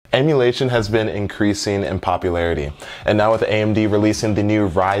Emulation has been increasing in popularity, and now with AMD releasing the new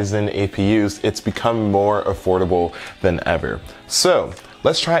Ryzen APUs, it's become more affordable than ever. So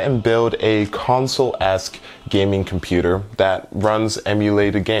let's try and build a console-esque gaming computer that runs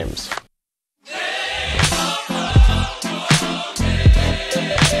emulated games.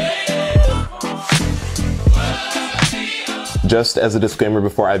 Just as a disclaimer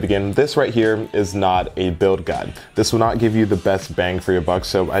before I begin, this right here is not a build guide. This will not give you the best bang for your buck,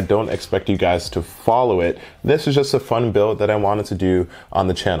 so I don't expect you guys to follow it. This is just a fun build that I wanted to do on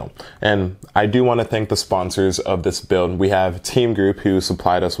the channel. And I do want to thank the sponsors of this build. We have TeamGroup, who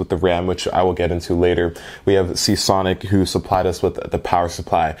supplied us with the RAM, which I will get into later. We have Seasonic, who supplied us with the power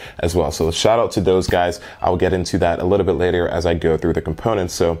supply as well. So shout out to those guys. I will get into that a little bit later as I go through the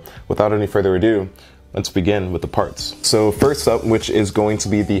components. So without any further ado, let's begin with the parts. So first up, which is going to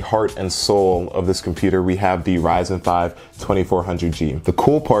be the heart and soul of this computer, we have the Ryzen 5 2400G. The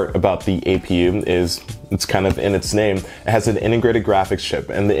cool part about the APU is it's kind of in its name. It has an integrated graphics chip,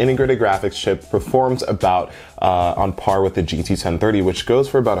 and the integrated graphics chip performs about on par with the GT 1030, which goes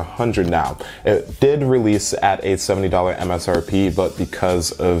for about $100 now. It did release at a $70 MSRP, but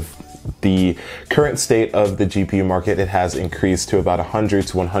because of the current state of the GPU market, it has increased to about 100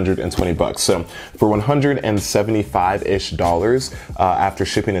 to 120 bucks. So for 175-ish dollars after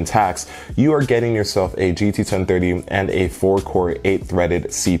shipping and tax, you are getting yourself a GT 1030 and a 4-core 8-threaded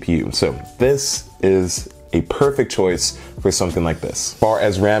CPU. So this is a perfect choice for something like this. As far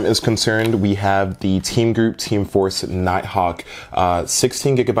as RAM is concerned, we have the TeamGroup Team Force Nighthawk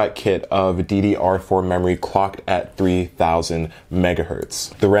 16GB kit of DDR4 memory clocked at 3000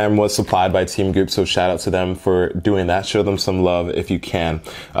 megahertz. The RAM was supplied by TeamGroup, so shout out to them for doing that. Show them some love if you can.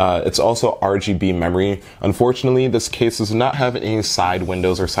 It's also RGB memory. Unfortunately, this case does not have any side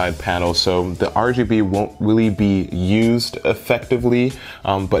windows or side panels, so the RGB won't really be used effectively,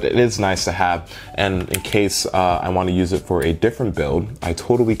 but it is nice to have, and in case I want to use it for a different build, I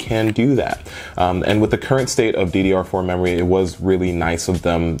totally can do that. And with the current state of DDR4 memory, it was really nice of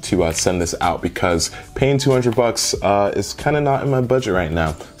them to send this out, because paying 200 bucks is kind of not in my budget right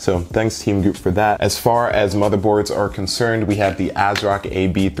now. So thanks TeamGroup for that. As far as motherboards are concerned, we have the ASRock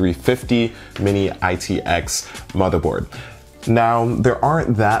AB350 Mini ITX motherboard. Now, there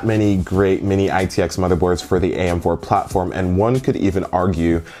aren't that many great mini ITX motherboards for the AM4 platform, and one could even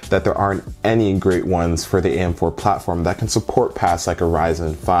argue that there aren't any great ones for the AM4 platform that can support paths like a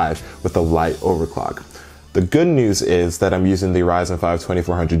Ryzen 5 with a light overclock. The good news is that I'm using the Ryzen 5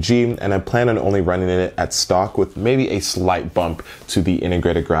 2400G, and I plan on only running it at stock with maybe a slight bump to the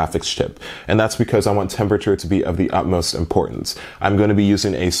integrated graphics chip. And that's because I want temperature to be of the utmost importance. I'm going to be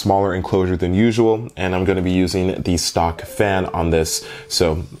using a smaller enclosure than usual, and I'm going to be using the stock fan on this.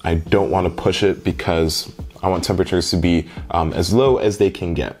 So I don't want to push it because I want temperatures to be as low as they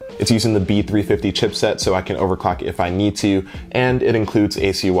can get. It's using the B350 chipset, so I can overclock if I need to, and it includes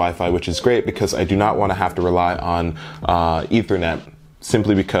AC Wi-Fi, which is great because I do not want to have to rely on Ethernet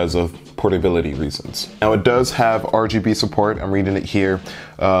simply because of portability reasons. Now it does have RGB support. I'm reading it here.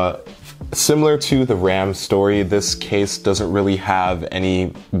 Similar to the RAM story, this case doesn't really have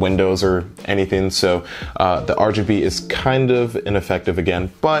any windows or anything, so the RGB is kind of ineffective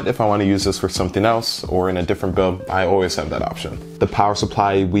again, but if I want to use this for something else or in a different build, I always have that option. The power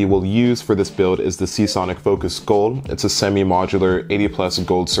supply we will use for this build is the Seasonic Focus Gold. It's a semi-modular 80+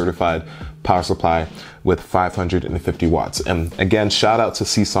 gold certified power supply with 550 watts. And again, shout out to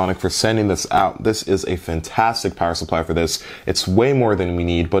Seasonic for sending this out. This is a fantastic power supply for this. It's way more than we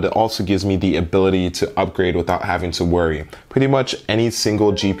need, but it also gives me the ability to upgrade without having to worry. Pretty much any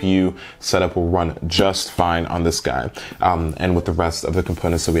single GPU setup will run just fine on this guy, and with the rest of the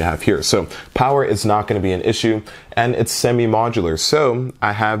components that we have here. So power is not going to be an issue, and it's semi-modular. So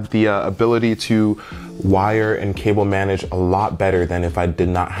I have the ability to wire and cable manage a lot better than if I did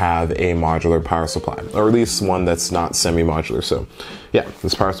not have a modular power supply, or at least one that's not semi-modular. So yeah,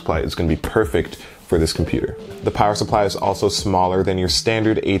 this power supply is going to be perfect for this computer. The power supply is also smaller than your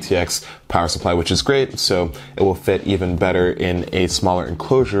standard ATX power supply, which is great, so it will fit even better in a smaller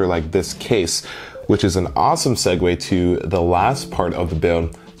enclosure like this case, which is an awesome segue to the last part of the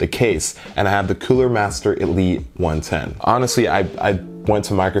build, the case. And I have the Cooler Master Elite 110. Honestly, I went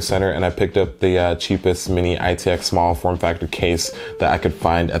to Micro Center and I picked up the cheapest mini ITX small form factor case that I could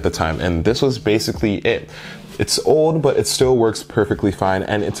find at the time, and this was basically it. It's old, but it still works perfectly fine,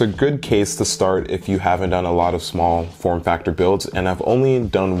 and it's a good case to start if you haven't done a lot of small form factor builds, and I've only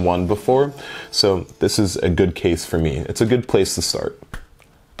done one before, so this is a good case for me. It's a good place to start.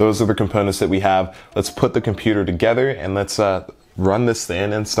 Those are the components that we have. Let's put the computer together and let's run this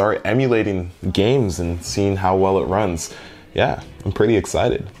thing and start emulating games and seeing how well it runs. Yeah, I'm pretty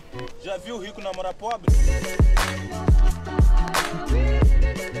excited. viu rico namorar pobre?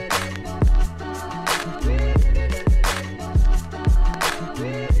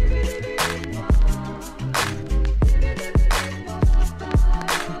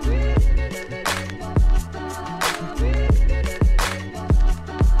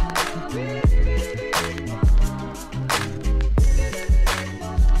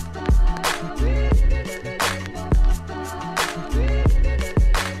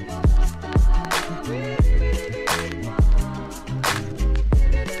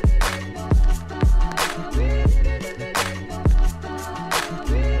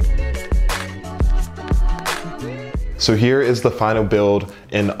 So here is the final build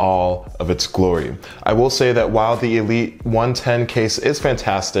in all of its glory. I will say that while the Elite 110 case is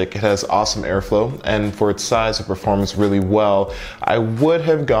fantastic, it has awesome airflow, and for its size it performs really well, I would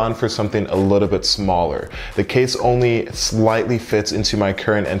have gone for something a little bit smaller. The case only slightly fits into my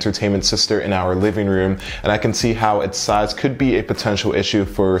current entertainment center in our living room, and I can see how its size could be a potential issue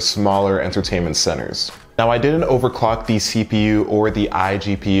for smaller entertainment centers. Now, I didn't overclock the CPU or the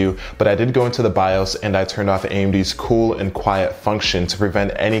iGPU, but I did go into the BIOS and I turned off AMD's cool and quiet function to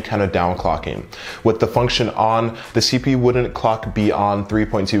prevent any kind of downclocking. With the function on, the CPU wouldn't clock beyond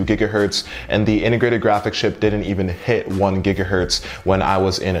 3.2 gigahertz, and the integrated graphics chip didn't even hit 1 gigahertz when I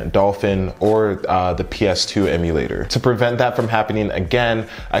was in Dolphin or the PS2 emulator. To prevent that from happening again,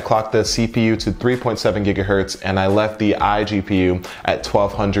 I clocked the CPU to 3.7 gigahertz and I left the iGPU at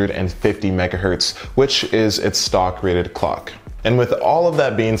 1250 megahertz, which is its stock rated clock. And with all of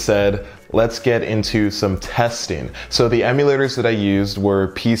that being said, let's get into some testing. So the emulators that I used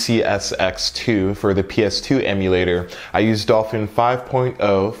were PCSX2 for the PS2 emulator. I used Dolphin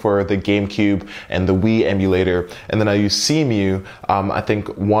 5.0 for the Gamecube and the Wii emulator. And then I used CMU, I think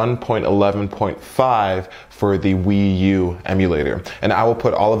 1.11.5 for the Wii U emulator. And I will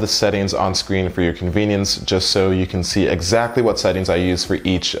put all of the settings on screen for your convenience, just so you can see exactly what settings I use for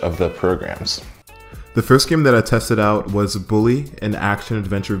each of the programs. The first game that I tested out was Bully, an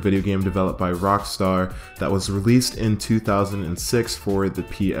action-adventure video game developed by Rockstar that was released in 2006 for the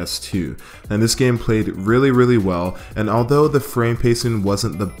PS2. And this game played really well, and although the frame pacing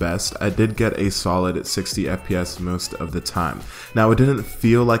wasn't the best, I did get a solid 60 FPS most of the time. Now, it didn't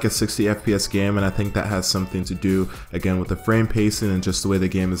feel like a 60 FPS game, and I think that has something to do, again, with the frame pacing and just the way the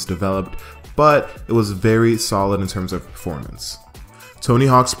game is developed, but it was very solid in terms of performance. Tony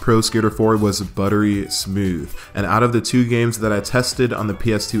Hawk's Pro Skater 4 was buttery smooth, and out of the two games that I tested on the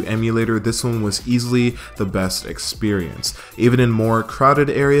PS2 emulator, this one was easily the best experience. Even in more crowded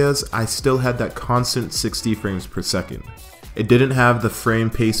areas, I still had that constant 60 frames per second. It didn't have the frame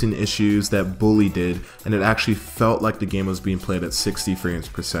pacing issues that Bully did, and it actually felt like the game was being played at 60 frames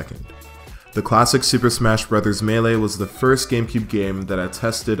per second. The classic Super Smash Bros. Melee was the first GameCube game that I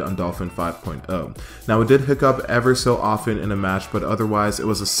tested on Dolphin 5.0. Now, it did hiccup ever so often in a match, but otherwise it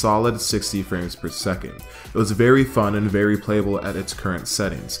was a solid 60 frames per second. It was very fun and very playable at its current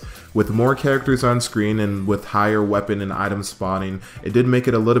settings. With more characters on screen and with higher weapon and item spawning, it did make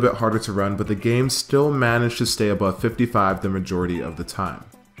it a little bit harder to run, but the game still managed to stay above 55 the majority of the time.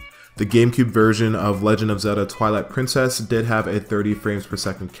 The GameCube version of Legend of Zelda Twilight Princess did have a 30 frames per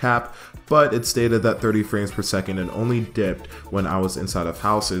second cap, but it stayed at that 30 frames per second and only dipped when I was inside of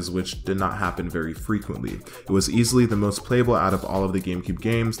houses, which did not happen very frequently. It was easily the most playable out of all of the GameCube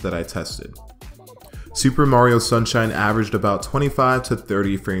games that I tested. Super Mario Sunshine averaged about 25 to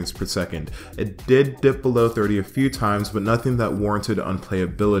 30 frames per second. It did dip below 30 a few times, but nothing that warranted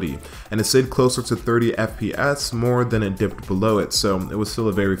unplayability, and it stayed closer to 30 FPS more than it dipped below it, so it was still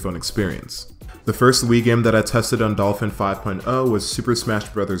a very fun experience. The first Wii game that I tested on Dolphin 5.0 was Super Smash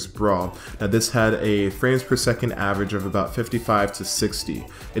Bros. Brawl. Now, this had a frames per second average of about 55 to 60.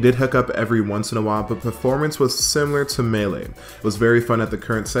 It did hook up every once in a while, but performance was similar to Melee. It was very fun at the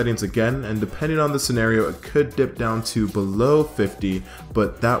current settings again, and depending on the scenario, it could dip down to below 50,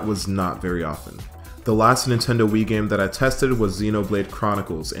 but that was not very often. The last Nintendo Wii game that I tested was Xenoblade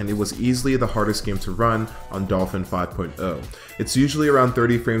Chronicles, and it was easily the hardest game to run on Dolphin 5.0. It's usually around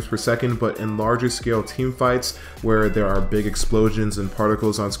 30 frames per second, but in larger scale team fights where there are big explosions and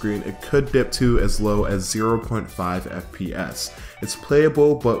particles on screen, it could dip to as low as 0.5 FPS. It's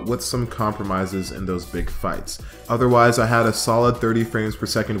playable, but with some compromises in those big fights. Otherwise, I had a solid 30 frames per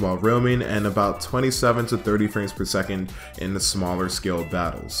second while roaming, and about 27 to 30 frames per second in the smaller scale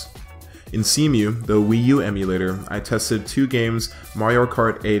battles. In CMU, the Wii U emulator, I tested two games, Mario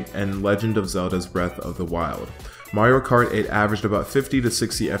Kart 8 and Legend of Zelda's Breath of the Wild. Mario Kart 8 averaged about 50 to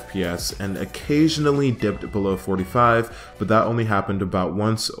 60 FPS and occasionally dipped below 45, but that only happened about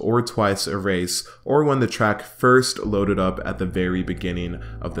once or twice a race or when the track first loaded up at the very beginning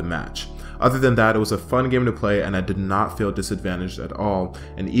of the match. Other than that, it was a fun game to play and I did not feel disadvantaged at all,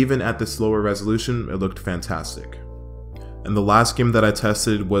 and even at the slower resolution, it looked fantastic. And the last game that I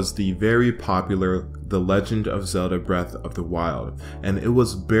tested was the very popular The Legend of Zelda Breath of the Wild, and it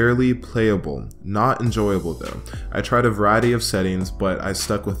was barely playable, not enjoyable though. I tried a variety of settings, but I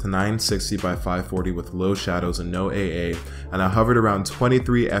stuck with 960 by 540 with low shadows and no AA, and I hovered around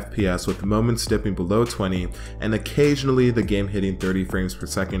 23 FPS with moments dipping below 20, and occasionally the game hitting 30 frames per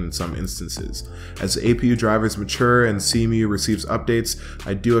second in some instances. As APU drivers mature and CMU receives updates,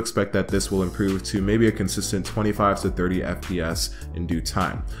 I do expect that this will improve to maybe a consistent 25 to 30 FPS in due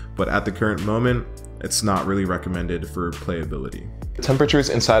time, but at the current moment, it's not really recommended for playability. Temperatures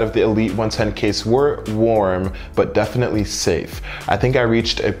inside of the Elite 110 case were warm, but definitely safe. I think I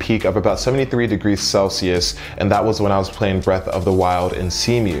reached a peak of about 73 degrees Celsius, and that was when I was playing Breath of the Wild in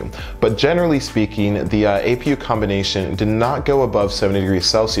CMU. But generally speaking, the APU combination did not go above 70 degrees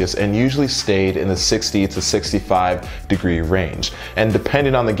Celsius and usually stayed in the 60 to 65 degree range. And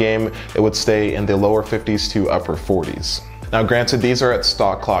depending on the game, it would stay in the lower 50s to upper 40s. Now granted, these are at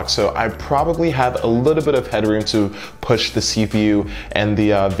stock clocks, so I probably have a little bit of headroom to push the CPU and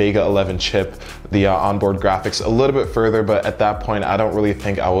the Vega 11 chip, the onboard graphics a little bit further, but at that point I don't really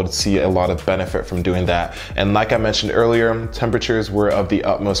think I would see a lot of benefit from doing that. And like I mentioned earlier, temperatures were of the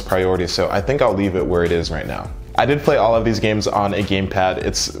utmost priority, so I think I'll leave it where it is right now. I did play all of these games on a gamepad.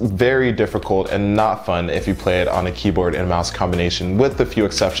 It's very difficult and not fun if you play it on a keyboard and mouse combination, with a few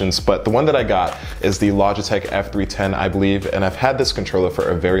exceptions, but the one that I got is the Logitech F310, I believe, and I've had this controller for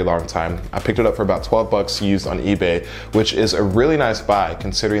a very long time. I picked it up for about 12 bucks used on eBay, which is a really nice buy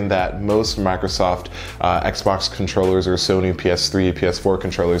considering that most Microsoft Xbox controllers or Sony PS3, PS4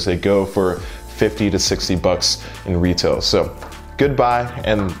 controllers, they go for 50 to 60 bucks in retail. So good buy,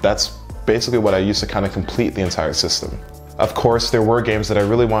 and that's basically what I used to kind of complete the entire system. Of course, there were games that I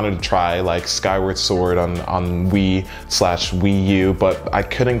really wanted to try, like Skyward Sword on Wii/Wii U, but I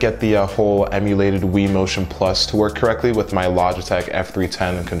couldn't get the whole emulated Wii Motion Plus to work correctly with my Logitech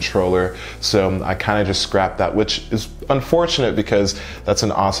F310 controller, so I kind of just scrapped that, which is unfortunate because that's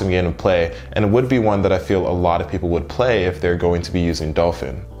an awesome game to play, and it would be one that I feel a lot of people would play if they're going to be using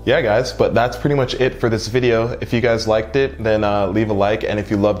Dolphin. Yeah guys, but that's pretty much it for this video. If you guys liked it, then leave a like, and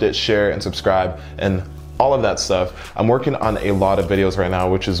if you loved it, share and subscribe and all of that stuff. I'm working on a lot of videos right now,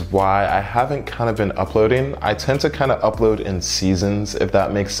 which is why I haven't kind of been uploading. I tend to kind of upload in seasons, if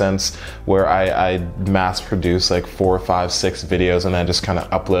that makes sense, where I mass produce like 4, 5, 6 videos and I just kind of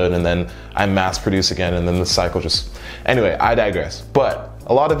upload and then I mass produce again and then the cycle just... Anyway, I digress. But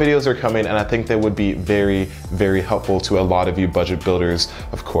a lot of videos are coming and I think they would be very, very helpful to a lot of you budget builders,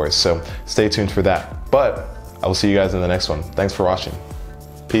 of course. So stay tuned for that. But I will see you guys in the next one. Thanks for watching.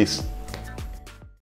 Peace.